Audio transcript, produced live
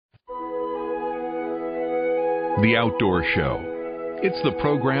The Outdoor Show. It's the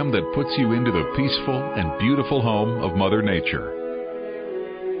program that puts you into the peaceful and beautiful home of Mother Nature.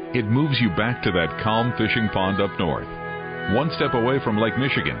 It moves you back to that calm fishing pond up north, one step away from Lake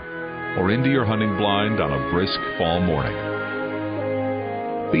Michigan, or into your hunting blind on a brisk fall morning.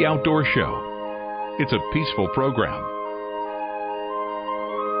 The Outdoor Show. It's a peaceful program.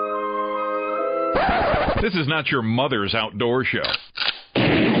 This is not your mother's outdoor show.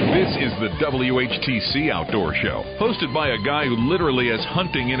 This is the WHTC Outdoor Show, hosted by a guy who literally has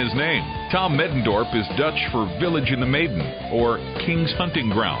hunting in his name. Tom Meddendorp is Dutch for Village in the Maiden, or King's Hunting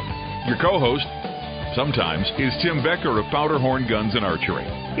Ground. Your co-host, sometimes, is Tim Becker of Powderhorn Guns and Archery.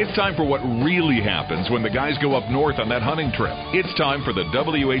 It's time for what really happens when the guys go up north on that hunting trip. It's time for the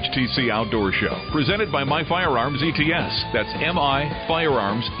WHTC Outdoor Show, presented by My Firearms ETS. That's MI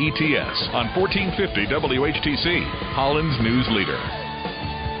Firearms ETS on 1450 WHTC, Holland's news leader.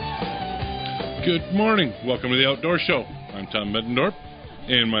 Good morning. Welcome to the Outdoor Show. I'm Tom Meddendorp,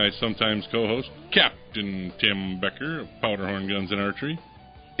 and my sometimes co-host, Captain Tim Becker of Powderhorn Guns and Archery,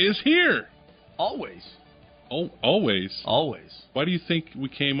 is here. Always. Oh, always? Always. Why do you think we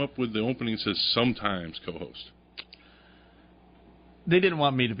came up with the opening that says sometimes co-host? They didn't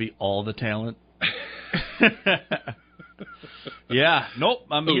want me to be all the talent. Yeah. Nope.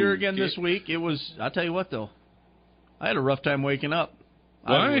 I'm here again this week. It was, I'll tell you what, though. I had a rough time waking up.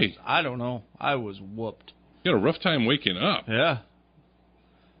 Why? I don't know. I was whooped. You had a rough time waking up. Yeah.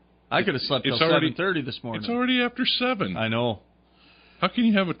 I could have slept till 7:30 this morning. It's already after 7. I know. How can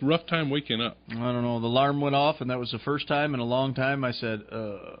you have a rough time waking up? I don't know. The alarm went off, and that was the first time in a long time I said,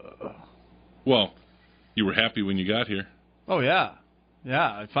 Well, you were happy when you got here. Oh, yeah. Yeah,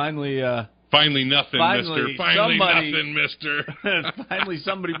 I finally... Finally nothing, mister. Finally nothing, mister. Finally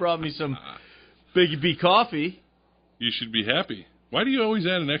somebody brought me some Biggby coffee. You should be happy. Why do you always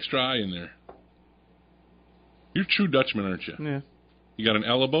add an extra I in there? You're a true Dutchman, aren't you? Yeah. You got an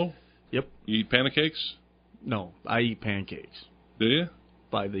elbow? Yep. You eat pancakes? No, I eat pancakes. Do you?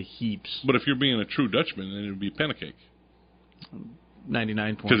 By the heaps. But if you're being a true Dutchman, then it would be pancake.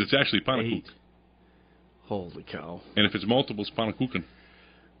 99 points. Because it's actually pannenkoek. Holy cow. And if it's multiple, it's pannenkoeken.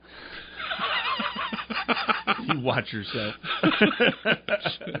 You watch yourself.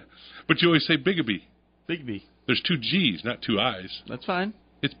 But you always say Biggby. Biggby. There's 2 G's, not 2 I's. That's fine.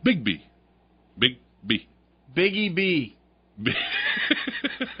 It's Biggby. Biggby. Biggie B.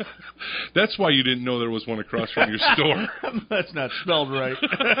 That's why you didn't know there was one across from your store. That's not spelled right.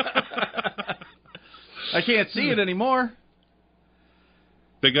 I can't see it anymore.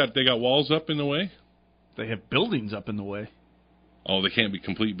 They got walls up in the way? They have buildings up in the way. Oh, they can't be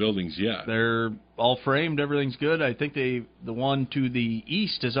complete buildings yet. They're all framed. Everything's good. I think the one to the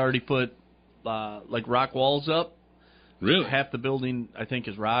east has already put like rock walls up. Really? Half the building, I think,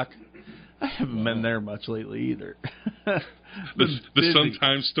 is rock. I haven't been there much lately either. the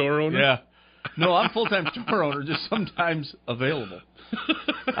sometimes store owner? Yeah. No, I'm full-time store owner, just sometimes available.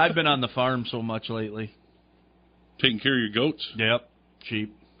 I've been on the farm so much lately. Taking care of your goats? Yep.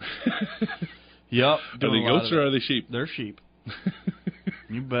 Sheep. Yep. Are they goats or are they sheep? They're sheep.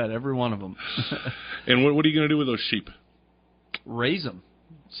 You bet, every one of them. And what are you going to do with those sheep? Raise them.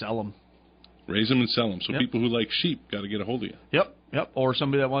 Sell them. Raise them and sell them. So Yep. people who like sheep got to get a hold of you. Yep. Or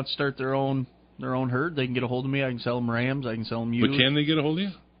somebody that wants to start their own herd, they can get a hold of me. I can sell them rams. I can sell them ewes. But can they get a hold of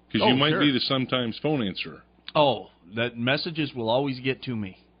you? Because you might be the sometimes phone answerer. Oh, that messages will always get to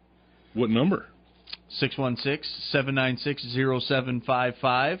me. What number?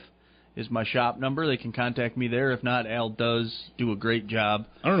 616-796-0755 is my shop number. They can contact me there. If not, Al does do a great job.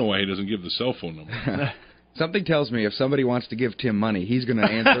 I don't know why he doesn't give the cell phone number. Something tells me if somebody wants to give Tim money, he's going to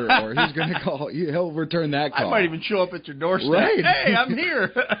answer or he's going to call. He'll return that call. I might even show up at your doorstep. Right. Hey, I'm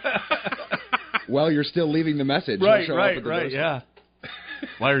here. While you're still leaving the message. Right, he'll show up at the doorstep. yeah.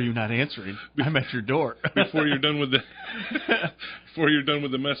 Why are you not answering? I'm at your door. Before you're done with the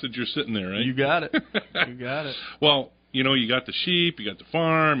message, you're sitting there, right? You got it. Well, you know, you got the sheep, you got the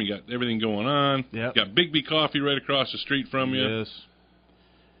farm, you got everything going on. Yep. You got Biggby coffee right across the street from you. Yes.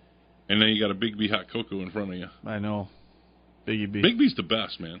 And then you got a Biggby hot cocoa in front of you. I know. Biggby. Biggby's the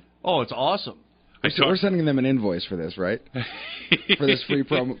best, man. Oh, it's awesome. We're sending them an invoice for this, right? For this free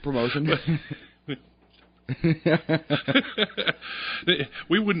promotion.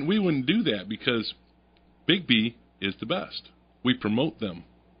 we wouldn't do that because Biggby is the best. We promote them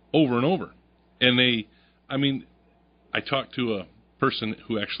over and over. And I talked to a person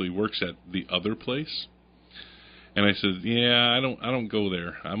who actually works at the other place. And I said, "Yeah, I don't go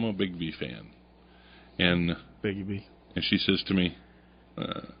there. I'm a Biggby fan." And Biggby. And she says to me,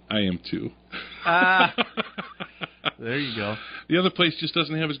 "I am too." There you go. The other place just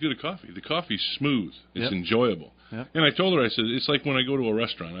doesn't have as good a coffee. The coffee's smooth. It's enjoyable. Yep. And I told her, I said, it's like when I go to a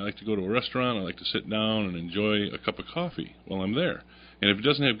restaurant. I like to go to a restaurant. I like to sit down and enjoy a cup of coffee while I'm there. And if it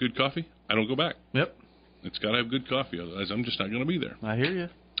doesn't have good coffee, I don't go back. Yep. It's got to have good coffee. Otherwise, I'm just not going to be there. I hear you.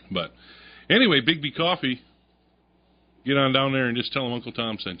 But anyway, Biggby Coffee, get on down there and just tell them Uncle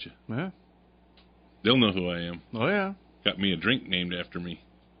Tom sent you. Yeah. They'll know who I am. Oh, yeah. Got me a drink named after me.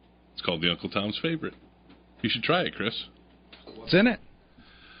 It's called the Uncle Tom's Favorite. You should try it, Chris. What's in it?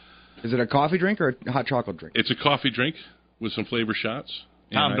 Is it a coffee drink or a hot chocolate drink? It's a coffee drink with some flavor shots.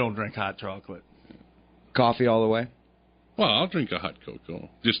 Tom don't drink hot chocolate. Coffee all the way? Well, I'll drink a hot cocoa,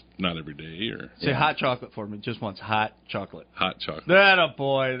 just not every day. Or Say hot chocolate for me. Just once. Hot chocolate. Hot chocolate. That a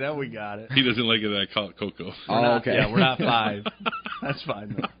boy. Then we got it. He doesn't like it that I call it cocoa. Okay. Yeah, we're not 5. That's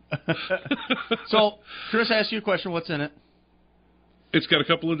fine, though. So, Chris asked you a question. What's in it? It's got a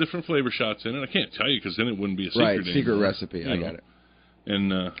couple of different flavor shots in it. I can't tell you because then it wouldn't be a secret. Right, secret anymore. recipe. I got it.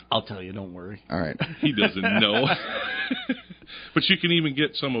 And I'll tell you. Don't worry. All right. he doesn't know. But you can even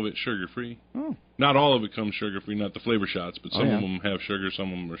get some of it sugar-free. Oh. Not all of it comes sugar-free, not the flavor shots, but some of them have sugar,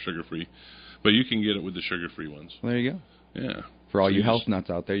 some of them are sugar-free. But you can get it with the sugar-free ones. Well, there you go. Yeah. For all you health nuts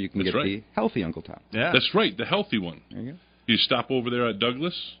out there, you can get the healthy Uncle Tom. Yeah. That's right, the healthy one. There you go. You stop over there at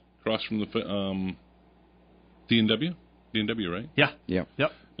Douglas, across from the D&W? D&W, right? Yeah. Yep.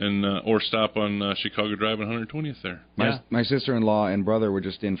 Yep. And or stop on Chicago Drive and 120th there. My sister-in-law and brother were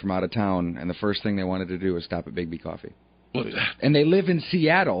just in from out of town, and the first thing they wanted to do was stop at Biggby Coffee. Well, And they live in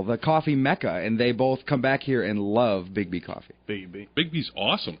Seattle, the coffee mecca, and they both come back here and love Biggby Coffee. Biggby. Biggby's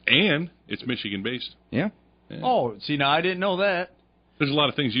awesome, and it's Michigan-based. Yeah? Oh, see, now I didn't know that. There's a lot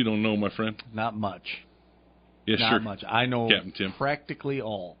of things you don't know, my friend. Not much. Yes, Not sure. much. I know Captain Tim. practically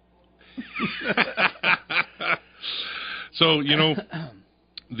all. So, you know,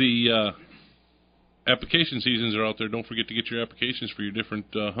 the application seasons are out there. Don't forget to get your applications for your different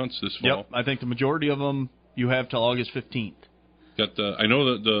hunts this fall. Yep. I think the majority of them you have till August 15th. Got the I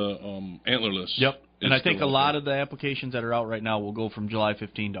know that the antler list. Yep. And I think a lot there. of the applications that are out right now will go from July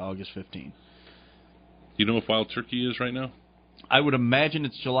 15 to August 15. You know if wild turkey is right now? I would imagine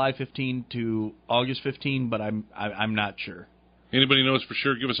it's July 15 to August 15, but I'm not sure. Anybody knows for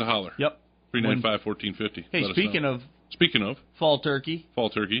sure? Give us a holler. Yep. 395-1450. Hey, speaking of fall turkey,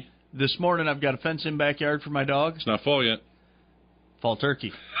 this morning I've got a fence-in backyard for my dog. It's not fall yet. Fall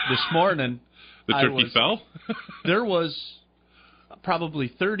turkey. This morning, the turkey fell? There was probably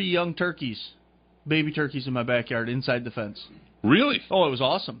 30 young turkeys, baby turkeys in my backyard inside the fence. Really? Oh, it was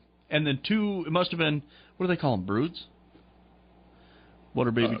awesome. And then 2, it must have been, what do they call them, broods? What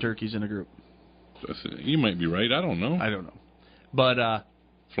are baby turkeys in a group? You might be right. I don't know. I don't know. But,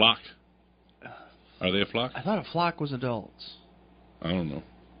 flock. Are they a flock? I thought a flock was adults. I don't know.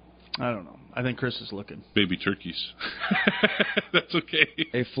 I think Chris is looking. Baby turkeys. That's okay.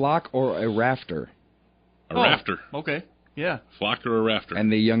 A flock or a rafter? A rafter. Okay. Yeah. Flock or a rafter.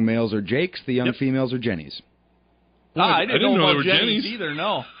 And the young males are Jakes, the young females are Jennies. I didn't know they about were Jennies Jennies either,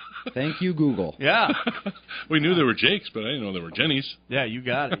 no. Thank you, Google. Yeah. We knew they were Jakes, but I didn't know they were Jennies. Yeah, you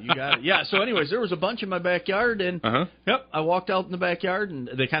got it. Yeah, so anyways, there was a bunch in my backyard, and I walked out in the backyard, and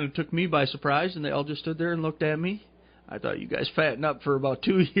they kind of took me by surprise, and they all just stood there and looked at me. I thought, you guys fatten up for about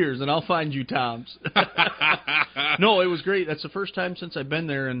 2 years, and I'll find you Toms. No, it was great. That's the first time since I've been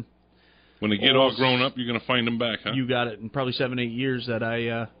there. And when they get all grown up, you're going to find them back, huh? You got it. In probably 7-8 years that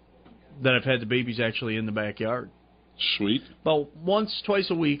I've had the babies actually in the backyard. Sweet. About once, twice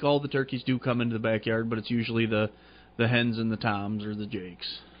a week, all the turkeys do come into the backyard, but it's usually the hens and the toms or the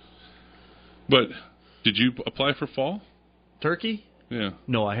jakes. But did you apply for fall? Turkey? Yeah.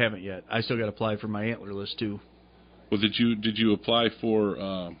 No, I haven't yet. I still got to apply for my antler list, too. Well, did you apply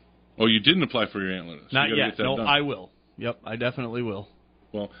for... you didn't apply for your antler list. Not yet. yet. No, done. I will. Yep, I definitely will.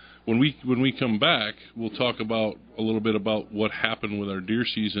 Well, when we come back, we'll talk about a little bit about what happened with our deer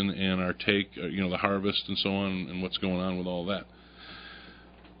season and our take, the harvest and so on, and what's going on with all that.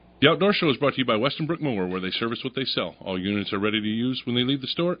 The Outdoor Show is brought to you by Westenbrook Mower, where they service what they sell. All units are ready to use when they leave the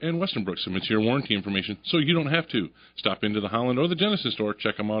store, and Westenbrook submits your warranty information so you don't have to. Stop into the Holland or the Genesis store,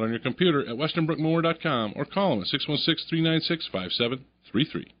 check them out on your computer at westenbrookmower.com, or call them at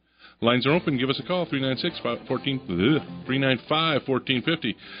 616-396-5733. Lines are open. Give us a call,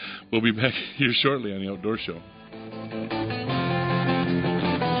 395-1450. We'll be back here shortly on the Outdoor Show.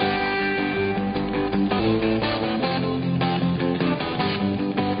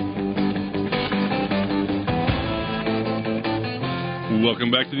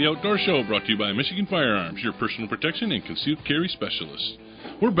 Welcome back to the Outdoor Show, brought to you by Michigan Firearms, your personal protection and concealed carry specialist.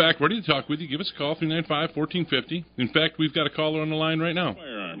 We're back, ready to talk with you. Give us a call, 395-1450. In fact, we've got a caller on the line right now.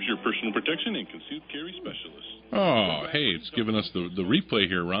 Firearms, your personal protection and concealed carry specialist. Oh, hey, it's giving us the replay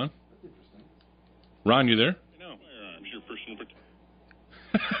here, Ron. Ron, you there? No, Firearms, your personal protection.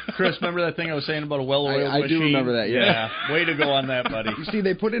 Chris, remember that thing I was saying about a well-oiled machine? I do remember that, yeah. Way to go on that, buddy. You see,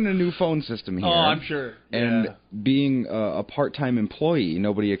 they put in a new phone system here. Oh, I'm sure. And yeah. being a part-time employee,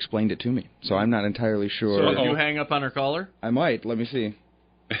 nobody explained it to me. So I'm not entirely sure. So did you hang up on our caller? I might. Let me see.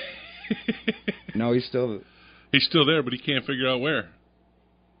 No, he's still... He's still there, but he can't figure out where.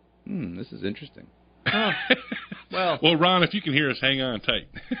 This is interesting. Huh. Well, Ron, if you can hear us, hang on tight.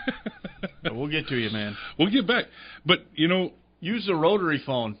 We'll get to you, man. We'll get back. But, use the rotary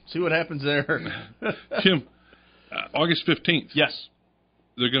phone. See what happens there. Tim, August 15th. Yes.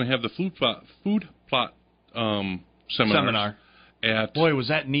 They're going to have the food plot seminar. Boy, was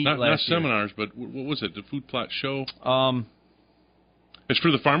that neat not last year. seminars, but what was it? The food plot show? It's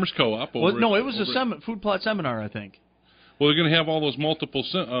for the Farmers Co-op. It was a food plot seminar, I think. Well, they're going to have all those multiple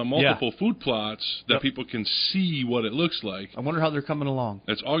food plots that people can see what it looks like. I wonder how they're coming along.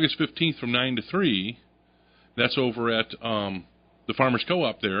 That's August 15th from 9 to 3. That's over at the Farmers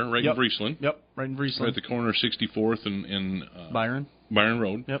Co-op there, right in Friesland. Yep, right in Friesland. Right at the corner of 64th and Byron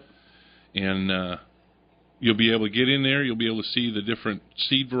Road. Yep. And you'll be able to get in there. You'll be able to see the different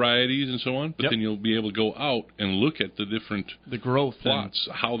seed varieties and so on. But then you'll be able to go out and look at the growth plots,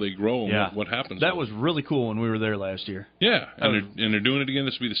 how they grow, and what happens. That was really cool when we were there last year. Yeah, and they're doing it again.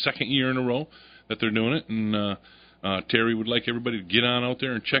 This will be the second year in a row that they're doing it. And Terry would like everybody to get on out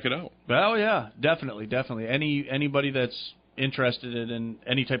there and check it out. Oh, yeah, definitely. Anybody that's interested in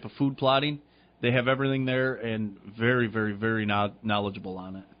any type of food plotting, they have everything there and very, very, very knowledgeable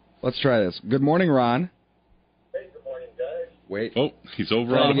on it. Let's try this. Good morning, Ron. Hey, good morning, guys. Wait. Oh, he's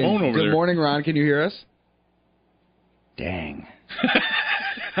over on the phone over there. Good morning, Ron. Can you hear us? Dang.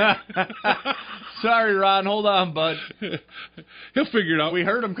 Sorry, Ron. Hold on, bud. He'll figure it out. We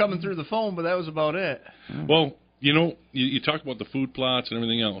heard him coming through the phone, but that was about it. Well, you talk about the food plots and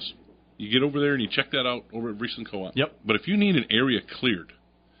everything else. You get over there and you check that out over at Friesland Co-op. Yep. But if you need an area cleared,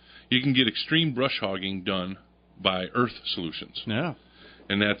 you can get extreme brush hogging done by Earth Solutions. Yeah.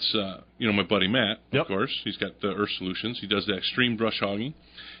 And that's, my buddy Matt, Yep. of course. He's got the Earth Solutions. He does the extreme brush hogging.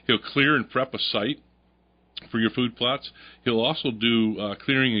 He'll clear and prep a site for your food plots. He'll also do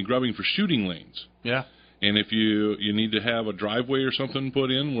clearing and grubbing for shooting lanes. Yeah. And if you need to have a driveway or something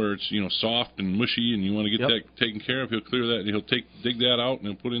put in where it's soft and mushy and you want to get that taken care of, he'll clear that and he'll dig that out and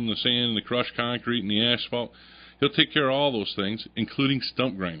he'll put in the sand and the crushed concrete and the asphalt. He'll take care of all those things, including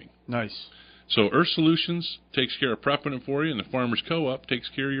stump grinding. Nice. So Earth Solutions takes care of prepping it for you, and the Farmers Co-op takes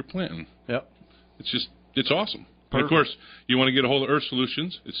care of your planting. Yep. It's awesome. And of course, you want to get a hold of Earth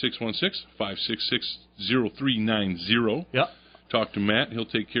Solutions, it's 616-566-0390. Yep. Talk to Matt. He'll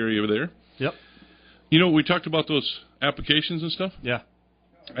take care of you there. Yep. We talked about those applications and stuff. Yeah.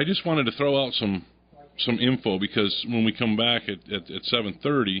 I just wanted to throw out some info because when we come back at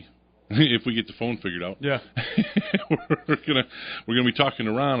 7:30, if we get the phone figured out, we're gonna be talking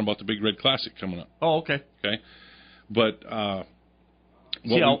to Ron about the Big Red Classic coming up. Oh, okay. Okay, but Ron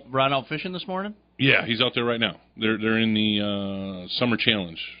out fishing this morning? Yeah, he's out there right now. They're in the Summer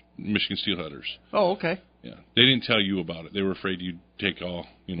Challenge, Michigan Steelheaders. Oh, okay. Yeah, they didn't tell you about it. They were afraid you'd take all,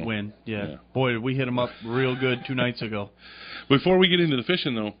 Win. Yeah. Boy, did we hit them up real good 2 nights ago. Before we get into the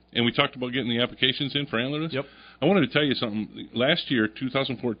fishing, though, and we talked about getting the applications in for antlerless, Yep. I wanted to tell you something. Last year,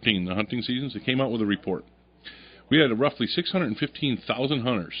 2014, the hunting seasons, they came out with a report. We had roughly 615,000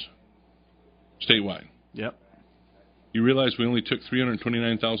 hunters statewide. Yep. You realize we only took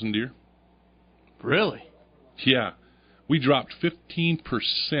 329,000 deer? Really? Yeah. We dropped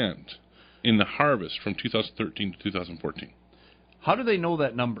 15% in the harvest from 2013 to 2014. How do they know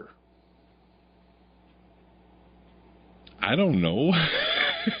that number? I don't know.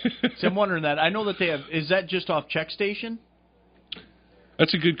 See, I'm wondering that. I know that they have. Is that just off check station?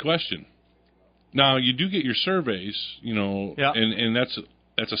 That's a good question. Now, you do get your surveys, and that's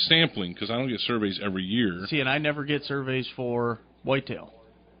a sampling because I don't get surveys every year. See, and I never get surveys for whitetail.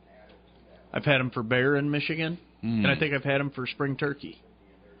 I've had them for bear in Michigan, and I think I've had them for spring turkey.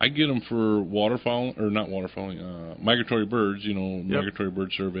 I get them for migratory birds, migratory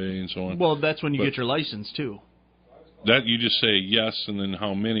bird survey and so on. Well, that's when you get your license, too. That you just say yes, and then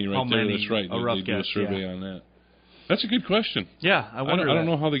how many there. That's right. They do a survey on that. That's a good question. Yeah, I wonder. I don't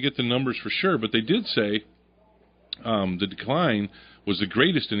know how they get the numbers for sure, but they did say the decline was the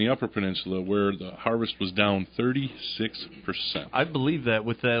greatest in the Upper Peninsula, where the harvest was down 36%. I believe that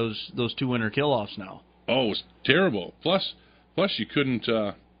with those 2 winter kill-offs now. Oh, it was terrible. Plus you couldn't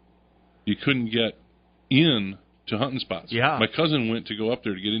get in to hunting spots. Yeah. My cousin went to go up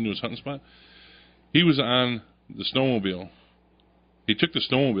there to get into his hunting spot. He was on the snowmobile. He took the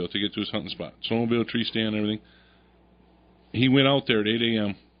snowmobile to get to his hunting spot. Snowmobile, tree stand, everything. he went out there at 8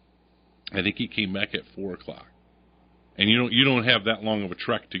 a.m. I think he came back at 4 o'clock. And you don't have that long of a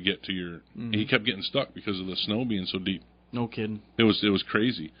trek to get to your. Mm-hmm. He kept getting stuck because of the snow being so deep. No kidding. It was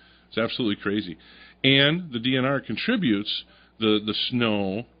crazy. It's absolutely crazy. And the DNR contributes the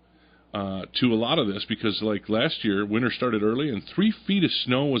snow to a lot of this because, like last year, winter started early and 3 feet of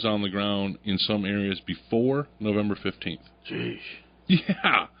snow was on the ground in some areas before November 15th. Jeez.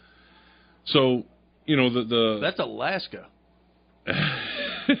 Yeah. So, that's Alaska.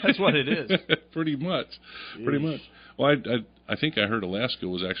 That's what it is. Pretty much. Jeez. Pretty much. Well, I think I heard Alaska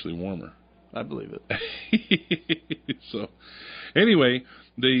was actually warmer. I believe it. So, anyway,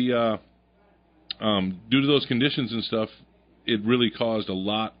 due to those conditions and stuff, it really caused a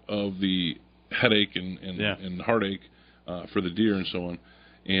lot of the headache and heartache for the deer and so on.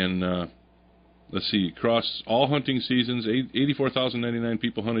 And let's see, across all hunting seasons, 84,099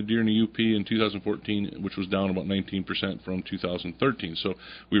 people hunted deer in the UP in 2014, which was down about 19% from 2013. So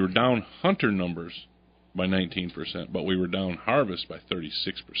we were down hunter numbers by 19%, but we were down harvest by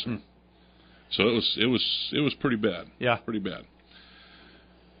 36%. So it was pretty bad. Yeah, pretty bad.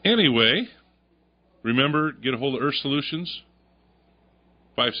 Anyway, remember, get a hold of Earth Solutions,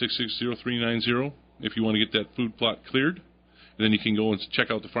 566-0390, if you want to get that food plot cleared. And then you can go and check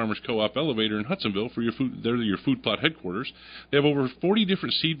out the Farmers Co-op elevator in Hudsonville for your food. They're your food plot headquarters. They have over 40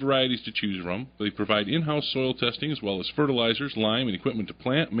 different seed varieties to choose from. They provide in-house soil testing as well as fertilizers, lime, and equipment to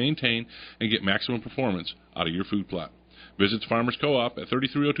plant, maintain, and get maximum performance out of your food plot. Visit Farmers Co-op at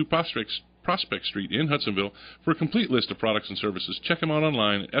 3302 Prospect Street in Hudsonville for a complete list of products and services. Check them out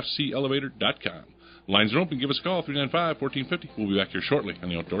online at fcelevator.com. Lines are open. Give us a call, 395-1450. We'll be back here shortly on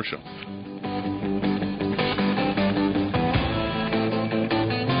The Outdoor Show.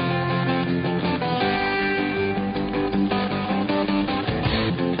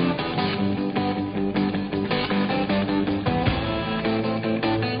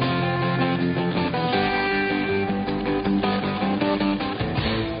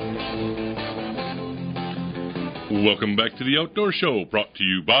 Welcome back to the Outdoor Show, brought to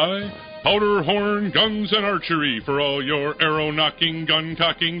you by Powderhorn Guns and Archery. For all your arrow knocking, gun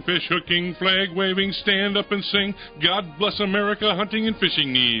cocking, fish hooking, flag waving, stand up and sing, God bless America hunting and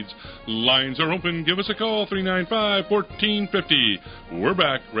fishing needs. Lines are open. Give us a call, 395-1450. We're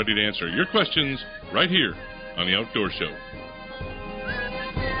back, ready to answer your questions right here on the Outdoor Show.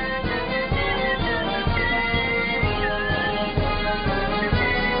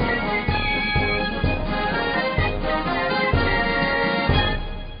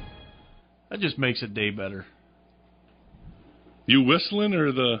 That just makes a day better. You whistling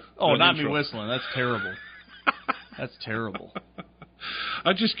or the... Oh, not intro? me whistling. That's terrible. That's terrible.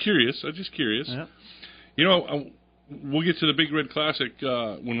 I'm just curious. Yeah. We'll get to the Big Red Classic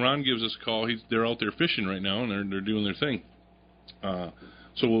when Ron gives us a call. They're out there fishing right now, and they're doing their thing.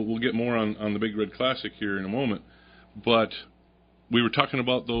 So we'll get more on the Big Red Classic here in a moment. But we were talking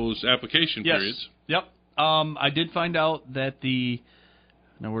about those application periods. Yep. I did find out that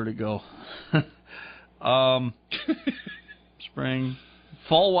now where'd it go? Spring,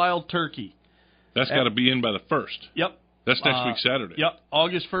 fall wild turkey. That's got to be in by the 1st. Yep. That's next week Saturday. Yep.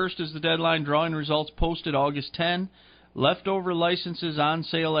 August 1st is the deadline. Drawing results posted August 10. Leftover licenses on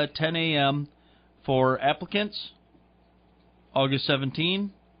sale at 10 a.m. for applicants. August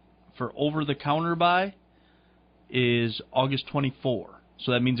 17. For over-the-counter buy is August 24.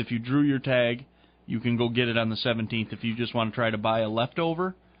 So that means if you drew your tag, you can go get it on the 17th. If you just want to try to buy a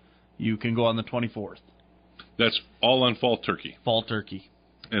leftover, you can go on the 24th. That's all on fall turkey. Fall turkey.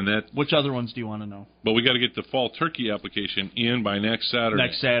 And that. Which other ones do you want to know? But we got to get the fall turkey application in by next Saturday.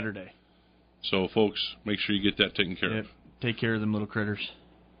 Next Saturday. So, folks, make sure you get that taken care of. Take care of them little critters.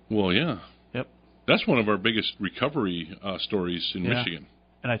 Well, yeah. Yep. That's one of our biggest recovery stories in Michigan.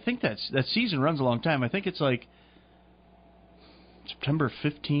 And I think that season runs a long time. I think it's like September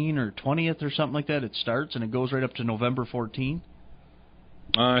 15 or 20th or something like that. It starts, and it goes right up to November 14.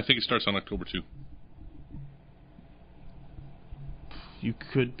 I think it starts on October 2. You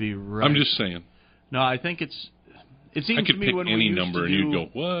could be right. I'm just saying. No, I think it seems to me when we any used number to and you'd go,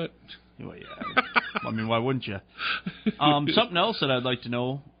 what? Well, yeah. I mean, why wouldn't you? Something else that I'd like to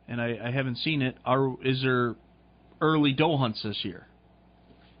know, and I haven't seen it, is there early doe hunts this year?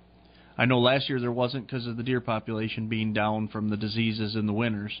 I know last year there wasn't because of the deer population being down from the diseases in the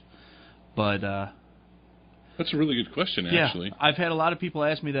winters, but... That's a really good question, actually. Yeah, I've had a lot of people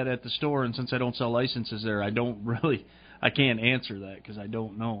ask me that at the store, and since I don't sell licenses there, I can't answer that because I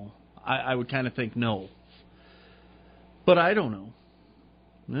don't know. I would kind of think no. But I don't know.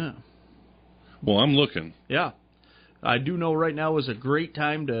 Yeah. Well, I'm looking. Yeah. I do know right now is a great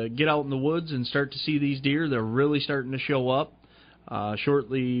time to get out in the woods and start to see these deer. They're really starting to show up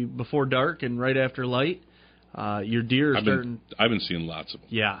shortly before dark and right after light. Your deer are starting. I've been seeing lots of them.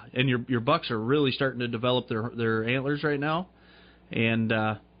 Yeah, and your bucks are really starting to develop their antlers right now, and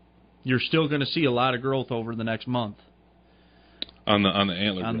you're still going to see a lot of growth over the next month. On the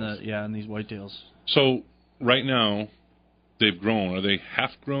antler growth. On these whitetails. So right now, they've grown. Are they half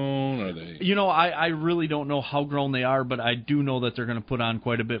grown? Are they? You know, I really don't know how grown they are, but I do know that they're going to put on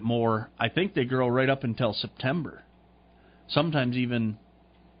quite a bit more. I think they grow right up until September, sometimes even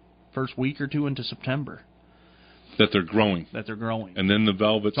first week or two into September. That they're growing. And then the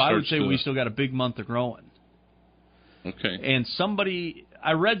velvet so starts I would say we still got a big month of growing. Okay. And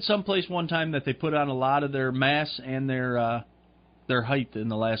I read someplace one time that they put on a lot of their mass and their height in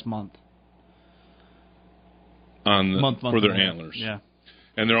the last month. For their antlers. Yeah.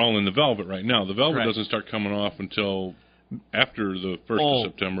 And they're all in the velvet right now. The velvet Correct. doesn't start coming off until after the 1st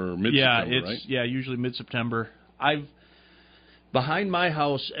of September or mid-September, right? Yeah, usually mid-September. Behind my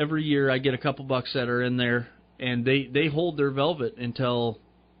house, every year I get a couple bucks that are in there, and they hold their velvet until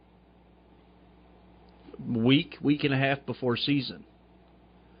week and a half before season.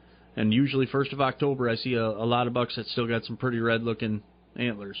 And usually 1st of October I see a lot of bucks that still got some pretty red-looking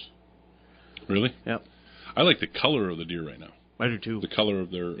antlers. Really? Yep. I like the color of the deer right now. I do too. The color of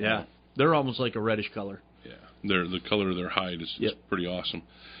their... Yeah. They're almost like a reddish color. Yeah. The color of their hide is pretty awesome.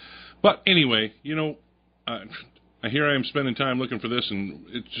 But anyway, you know, here I am spending time looking for this, and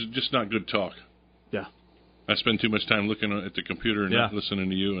it's just not good talk. Yeah. I spend too much time looking at the computer and not listening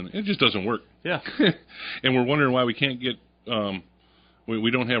to you, and it just doesn't work. Yeah. And we're wondering why we can't get...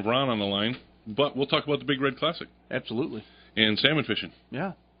 we don't have Ron on the line, but we'll talk about the Big Red Classic. Absolutely. And salmon fishing.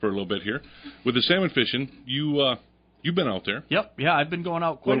 Yeah. For a little bit here. With the salmon fishing, you've been out there. Yep. Yeah, I've been going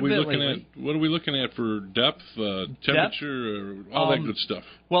out quite a bit lately. What are we looking at for depth, temperature, all that good stuff?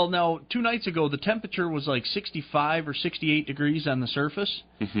 Well, now, 2 nights ago, the temperature was like 65 or 68 degrees on the surface.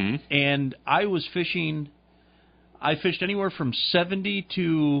 Mm-hmm. And I fished anywhere from 70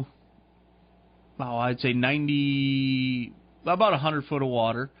 to, I'd say 90, about 100 foot of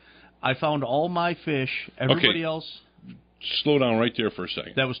water. I found all my fish. Everybody else... Slow down right there for a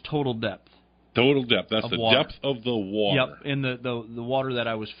second. That was total depth. Total depth. That's the water. depth of the water. Yep, in the water that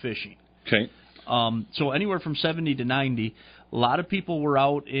I was fishing. Okay. So anywhere from 70 to 90. A lot of people were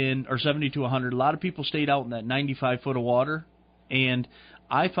out or 70 to 100. A lot of people stayed out in that 95 foot of water. And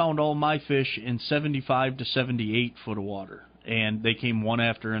I found all my fish in 75 to 78 foot of water. And they came one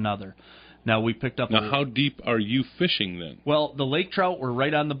after another. Now, we picked up... Now, how deep are you fishing then? Well, the lake trout were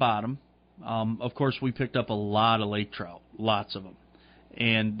right on the bottom. Of course, we picked up a lot of lake trout, lots of them.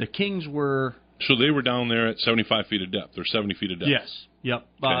 And the kings were... So they were down there at 75 feet of depth, or 70 feet of depth? Yes, yep.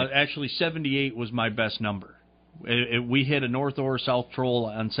 Okay. Actually, 78 was my best number. We hit a north or south troll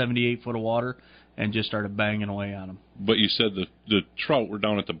on 78 foot of water and just started banging away on them. But you said the trout were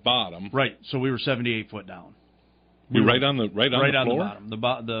down at the bottom. Right, so we were 78 foot down. We were right on the floor? The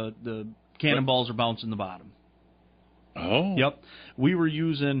bottom. The cannonballs are bouncing the bottom. Oh. Yep. We were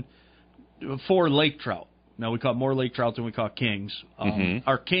using... 4 lake trout. Now, we caught more lake trout than we caught kings.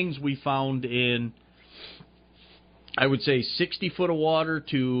 Our kings we found in, I would say, 60 foot of water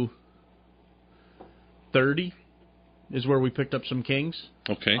to 30 is where we picked up some kings.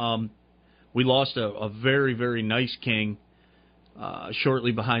 Okay. We lost a very, very nice king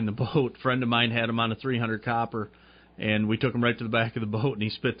shortly behind the boat. A friend of mine had him on a 300 copper, and we took him right to the back of the boat, and he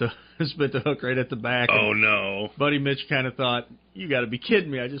spit the hook right at the back. Oh, no. Buddy Mitch kind of thought, you got to be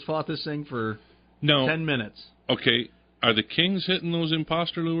kidding me. I just fought this thing for 10 minutes. Okay. Are the kings hitting those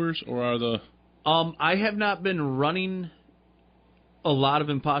imposter lures, or are the... I have not been running a lot of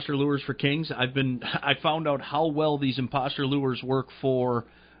imposter lures for kings. I found out how well these imposter lures work for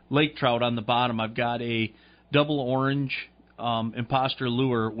lake trout on the bottom. I've got a double orange imposter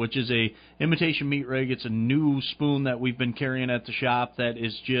lure, which is a imitation meat rig. It's a new spoon that we've been carrying at the shop that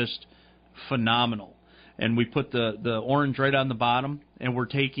is just phenomenal. And we put the orange right on the bottom, and we're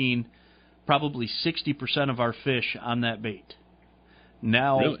taking probably 60% of our fish on that bait.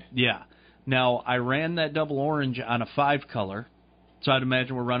 Now, really? Yeah. Now, I ran that double orange on a 5-color, so I'd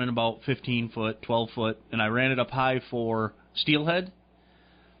imagine we're running about 15 foot, 12 foot, and I ran it up high for steelhead,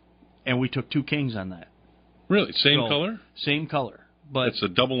 and we took 2 kings on that. Really? Same color? Same color. But it's a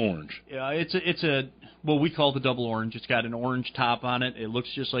double orange. Yeah, it's a what we call the double orange. It's got an orange top on it. It looks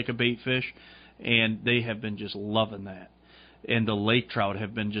just like a bait fish, and they have been just loving that. And the lake trout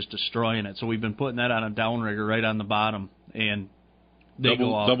have been just destroying it. So we've been putting that on a downrigger right on the bottom, and they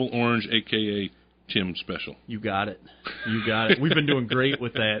go off. Double orange, a.k.a. Tim special. You got it. You got it. We've been doing great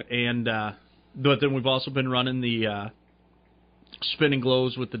with that. And But then we've also been running the spinning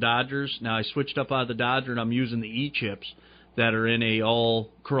glows with the Dodgers. Now I switched up out of the Dodger, and I'm using the E-chips that are in a all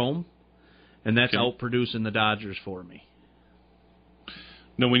chrome, and that's outproducing the Dodgers for me.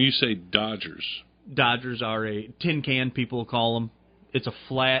 Now, when you say Dodgers are a tin can, people call them. It's a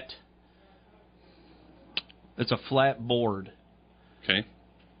flat board. Okay.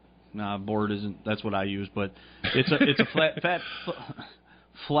 Nah, board isn't. That's what I use, but it's a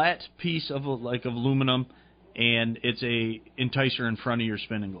flat piece of aluminum, and it's a enticer in front of your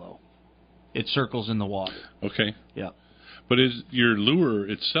spinning glow. It circles in the water. Okay. Yeah. But is your lure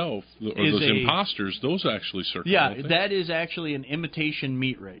itself, or those imposters, those actually circle? Yeah, that is actually an imitation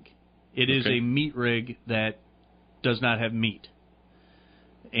meat rig. It is a meat rig that does not have meat.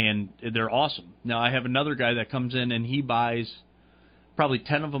 And they're awesome. Now, I have another guy that comes in, and he buys probably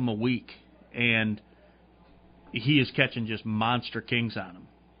 10 of them a week, and he is catching just monster kings on them.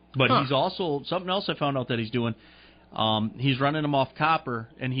 But he's also, something else I found out that he's doing, he's running them off copper,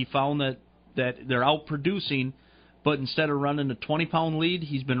 and he found that they're outproducing, but instead of running a 20-pound lead,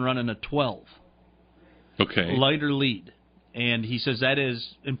 he's been running a 12. Okay. Lighter lead. And he says that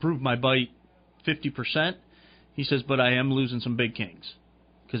has improved my bite 50%. He says, but I am losing some big kings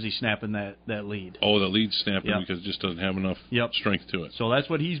because he's snapping that lead. Oh, the lead's snapping because it just doesn't have enough strength to it. So that's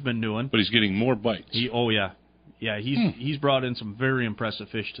what he's been doing. But he's getting more bites. He's brought in some very impressive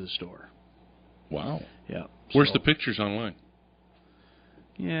fish to the store. Wow. Yeah. Where's the pictures online?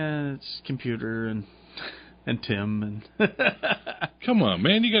 Yeah, it's computer and Tim and Come on,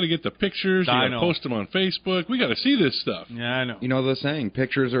 man! You got to get the pictures. You got to post them on Facebook. We got to see this stuff. Yeah, I know. You know the saying,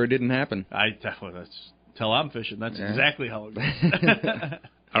 pictures or it didn't happen. That's till I'm fishing. That's exactly how it goes.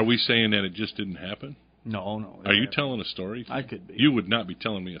 Are we saying that it just didn't happen? No. Are you telling a story? I could be. You would not be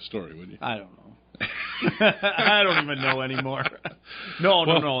telling me a story, would you? I don't know. I don't even know anymore.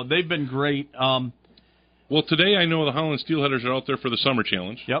 No. They've been great. Well, today I know the Holland Steelheaders are out there for the Summer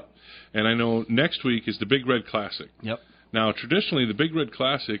Challenge. Yep. And I know next week is the Big Red Classic. Yep. Now, traditionally, the Big Red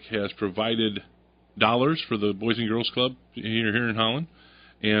Classic has provided dollars for the Boys and Girls Club here in Holland.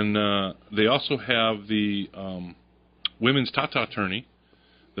 And they also have the women's Tata tourney.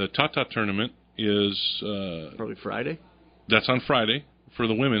 The Tata tournament is... probably Friday? That's on Friday for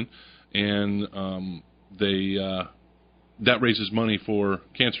the women. And that raises money for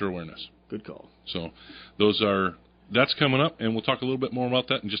cancer awareness. Good call. So that's coming up, and we'll talk a little bit more about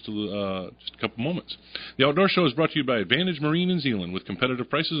that in just a couple moments. The Outdoor Show is brought to you by Advantage Marine in Zeeland with competitive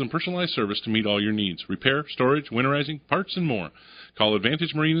prices and personalized service to meet all your needs. Repair, storage, winterizing, parts, and more. Call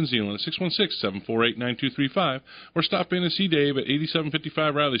Advantage Marine in Zeeland at 616-748-9235 or stop in and see Dave at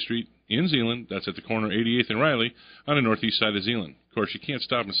 8755 Riley Street in Zeeland. That's at the corner of 88th and Riley on the northeast side of Zeeland. Of course, you can't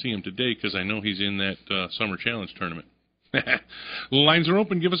stop and see him today because I know he's in that Summer Challenge tournament. Lines are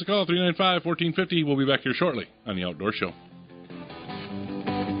open. Give us a call, 395-1450. We'll be back here shortly on The Outdoor Show.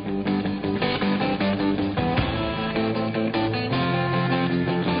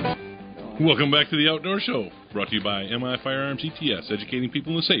 Welcome back to The Outdoor Show, brought to you by MOA Firearms ETS, educating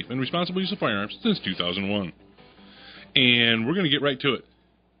people in the safe and responsible use of firearms since 2001. And we're going to get right to it.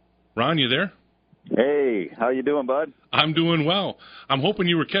 Ron, you there? Hey, how you doing, bud? I'm doing well. I'm hoping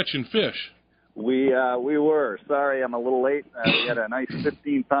you were catching fish. We were. Sorry, I'm a little late. We had a nice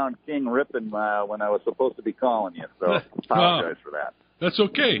 15-pound king ripping when I was supposed to be calling you, so apologize for that. That's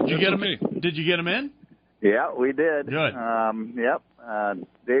okay. Did you get him in? Yeah, we did. Good. Yep.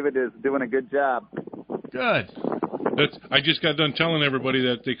 David is doing a good job. Good. I just got done telling everybody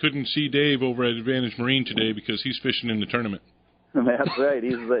that they couldn't see Dave over at Advantage Marine today because he's fishing in the tournament. That's right.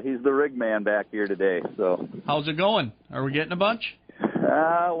 He's the rig man back here today. So. How's it going? Are we getting a bunch?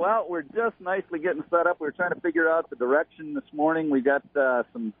 Well, we're just nicely getting set up. We were trying to figure out the direction this morning. We got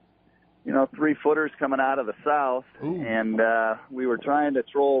some, 3-footers coming out of the south, and we were trying to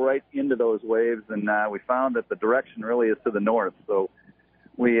troll right into those waves, and we found that the direction really is to the north. So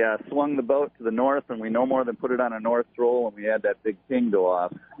we swung the boat to the north, and we no more than put it on a north troll, and we had that big ping go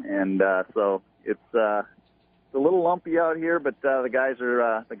off. And so it's a little lumpy out here, but the guys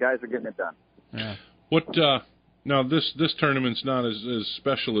are getting it done. Yeah. What? Now, this tournament's not as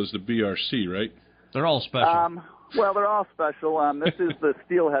special as the BRC, right? They're all special. Well, they're all special. This is the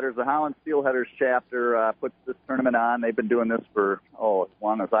Steelheaders, the Holland Steelheaders chapter puts this tournament on. They've been doing this for, as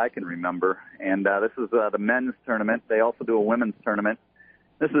long as I can remember. And this is the men's tournament. They also do a women's tournament.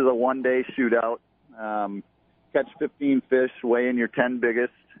 This is a one-day shootout. Catch 15 fish, weigh in your 10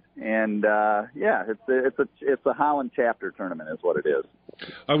 biggest. And, it's a Holland chapter tournament is what it is.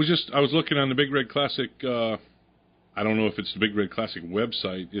 I was looking on the Big Red Classic. I don't know if it's the Big Red Classic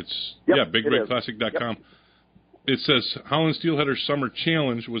website. It's BigRedClassic.com. Yep. It says Holland Steelheader Summer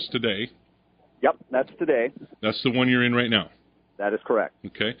Challenge was today, Yep, that's today. That's the one you're in right now. That is correct.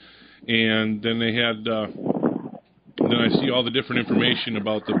 Okay. And then they had, then I see all the different information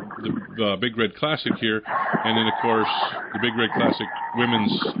about the Big Red Classic here, and then, of course, the Big Red Classic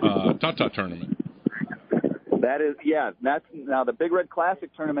Women's Tot Tournament. That is, now the Big Red Classic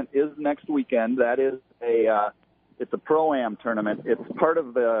tournament is next weekend. That is it's a Pro-Am tournament. It's part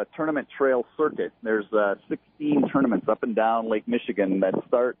of the tournament trail circuit. There's 16 tournaments up and down Lake Michigan that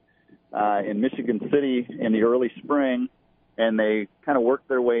start in Michigan City in the early spring, and they kind of work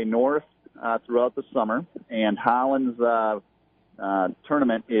their way north throughout the summer. And Holland's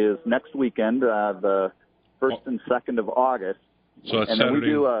tournament is next weekend, the 1st and 2nd of August. So that's and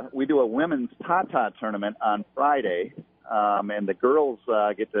Saturday. then we do a women's Tot tournament on Friday, and the girls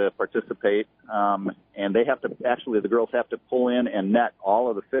get to participate, and they have to the girls have to pull in and net all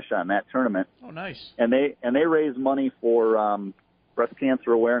of the fish on that tournament. Oh, nice! And they raise money for breast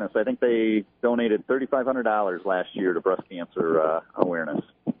cancer awareness. I think they donated $3,500 last year to breast cancer awareness.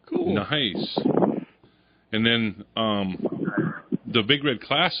 Cool, nice. And then the Big Red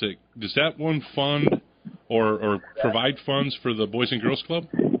Classic, does that one fund or provide funds for the Boys and Girls Club?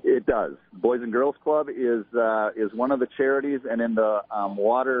 It does. Boys and Girls Club is one of the charities, and in the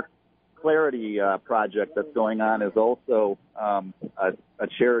water clarity project that's going on is also a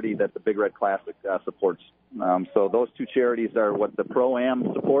charity that the Big Red Classic supports. So those two charities are what the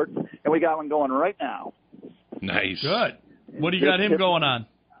Pro-Am supports, and we got one going right now. Nice. Good. What do you got him going on?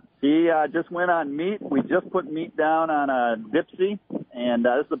 He just went on meat. We just put meat down on a Dipsy, and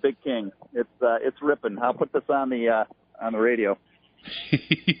this is a big king. It's ripping. I'll put this on the radio.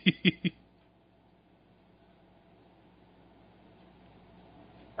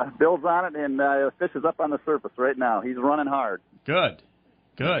 Bill's on it, and the fish is up on the surface right now. He's running hard. Good.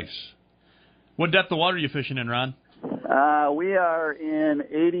 Nice. What depth of water are you fishing in, Ron? We are in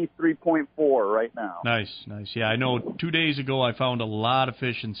 83.4 right now. Nice. Yeah, I know 2 days ago I found a lot of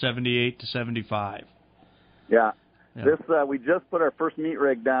fish in 78 to 75. Yeah. This we just put our first meat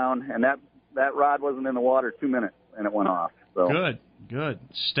rig down, and that rod wasn't in the water 2 minutes, and it went off. So Good.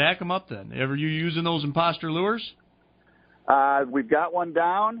 Stack them up then. Ever you using those imposter lures? We've got one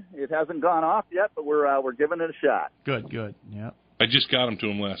down. It hasn't gone off yet, but we're giving it a shot. Good. Yeah. I just got them to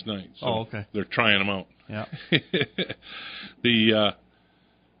them last night. So okay. They're trying them out. Yeah. The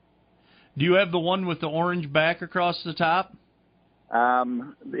do you have the one with the orange back across the top?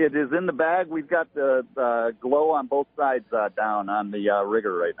 It is in the bag. We've got the glow on both sides down on the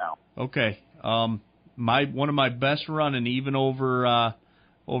rigger right now. Okay. One of my best running, even over a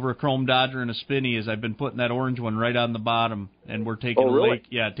Chrome Dodger and a Spinny, is I've been putting that orange one right on the bottom, and we're taking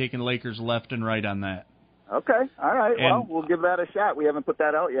taking Lakers left and right on that. Okay, all right. Well, we'll give that a shot. We haven't put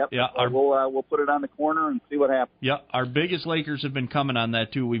that out yet. Yeah, we'll put it on the corner and see what happens. Yeah, our biggest Lakers have been coming on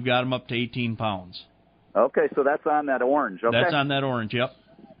that too. We've got them up to 18 pounds. Okay, so that's on that orange. Okay, that's on that orange. Yep.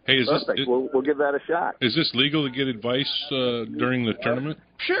 Hey, is perfect. This, we'll give that a shot. Is this legal to get advice during the tournament?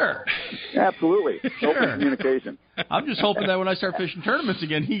 Sure. Absolutely. Sure. Open communication. I'm just hoping that when I start fishing tournaments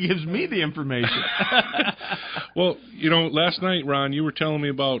again, he gives me the information. Well, last night, Ron, you were telling me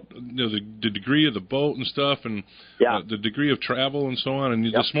about the degree of the boat and stuff, and the degree of travel and so on.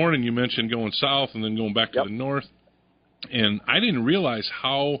 And this morning you mentioned going south and then going back to the north. And I didn't realize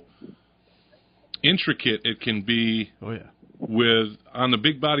how intricate it can be. Oh, yeah. On the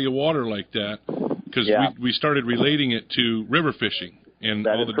big body of water like that, because we started relating it to river fishing and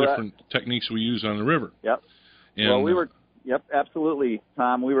all the different techniques we use on the river. Yep. And, absolutely,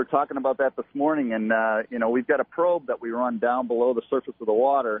 Tom. We were talking about that this morning, and we've got a probe that we run down below the surface of the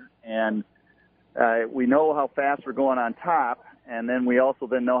water, and we know how fast we're going on top, and then we also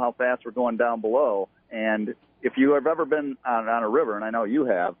know how fast we're going down below. And if you have ever been on a river, and I know you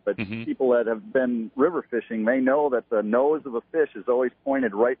have, but people that have been river fishing, they know that the nose of a fish is always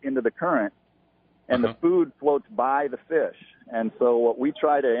pointed right into the current, and the food floats by the fish. And so what we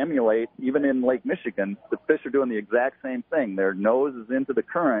try to emulate, even in Lake Michigan, the fish are doing the exact same thing. Their nose is into the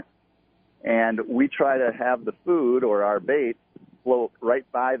current, and we try to have the food or our bait float right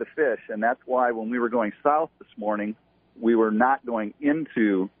by the fish. And that's why when we were going south this morning, we were not going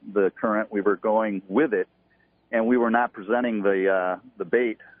into the current. We were going with it. And we were not presenting the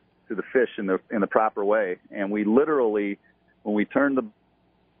bait to the fish in the proper way. And we literally, when we turned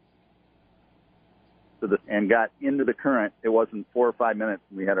and got into the current, it wasn't 4 or 5 minutes,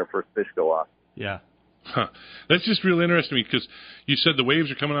 and we had our first fish go off. Yeah. That's just real interesting because you said the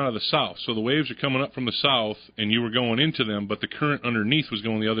waves are coming out of the south. So the waves are coming up from the south, and you were going into them, but the current underneath was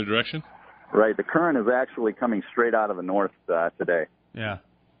going the other direction? Right. The current is actually coming straight out of the north today. Yeah.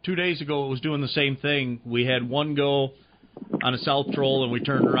 2 days ago, it was doing the same thing. We had one go on a south troll, and we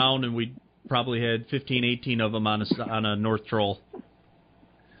turned around and we probably had 15, 18 of them on a north troll.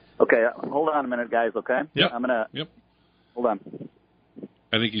 Okay, hold on a minute, guys. Okay. Yep. I'm gonna. Yep. Hold on.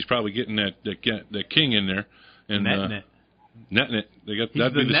 I think he's probably getting that king in there and netting it.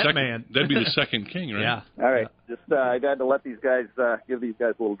 That'd be the second man. That'd be the second king, right? Yeah. All right. Just I got to let these guys give these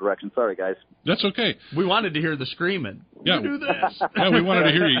guys a little direction. Sorry, guys. That's okay. We wanted to hear the screaming. Yeah. You do this. Yeah, we wanted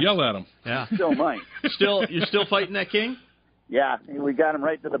to hear you yell at him. Yeah. Still might. You're still fighting that king? Yeah, we got him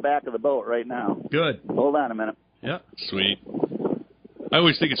right to the back of the boat right now. Good. Hold on a minute. Yeah. Sweet. I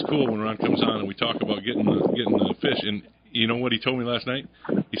always think it's cool when Ron comes on and we talk about getting the fish. And you know what he told me last night?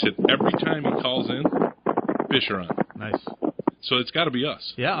 He said every time he calls in, fish are on. Nice. So it's got to be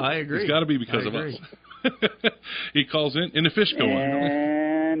us. Yeah, I agree. It's got to be because of us. He calls in and the fish go on.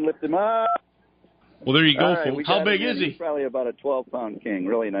 And lift him up. Well, there you go, right, folks. How big is he? He's probably about a 12-pound king.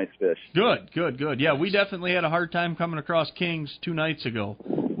 Really nice fish. Good. Yeah, we definitely had a hard time coming across kings 2 nights ago.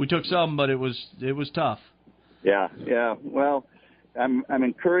 We took some, but it was tough. Yeah. Well, I'm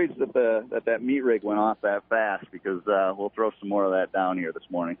encouraged that meat rig went off that fast because we'll throw some more of that down here this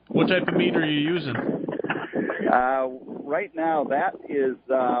morning. What type of meat are you using? Right now, that is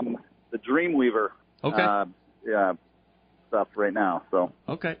the Dreamweaver. Okay. Stuff right now. So.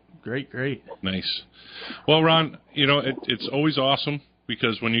 Okay. Great. Nice. Well, Ron, it's always awesome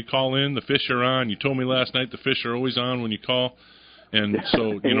because when you call in, the fish are on. You told me last night the fish are always on when you call. And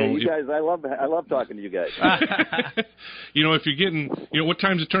so, you guys, I love talking to you guys. If you're getting, what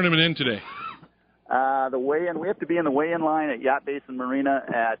time's the tournament end today? The weigh-in, we have to be in the weigh-in line at Yacht Basin Marina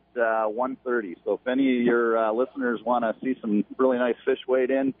at 1:30. So if any of your listeners want to see some really nice fish weighed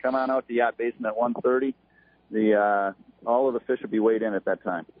in, come on out to Yacht Basin at 1:30. All of the fish will be weighed in at that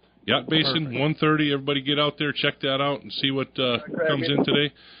time. Yacht Basin, 1:30. Everybody get out there, check that out, and see what comes in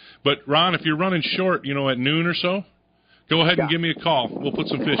today. But, Ron, if you're running short, at noon or so, go ahead and give me a call. We'll put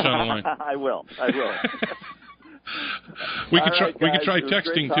some fish on the line. I will. We could try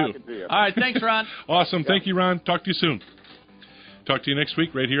texting, too. To All right, thanks, Ron. Awesome. Thank you, Ron. Talk to you soon. Talk to you next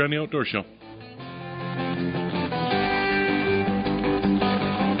week right here on The Outdoor Show.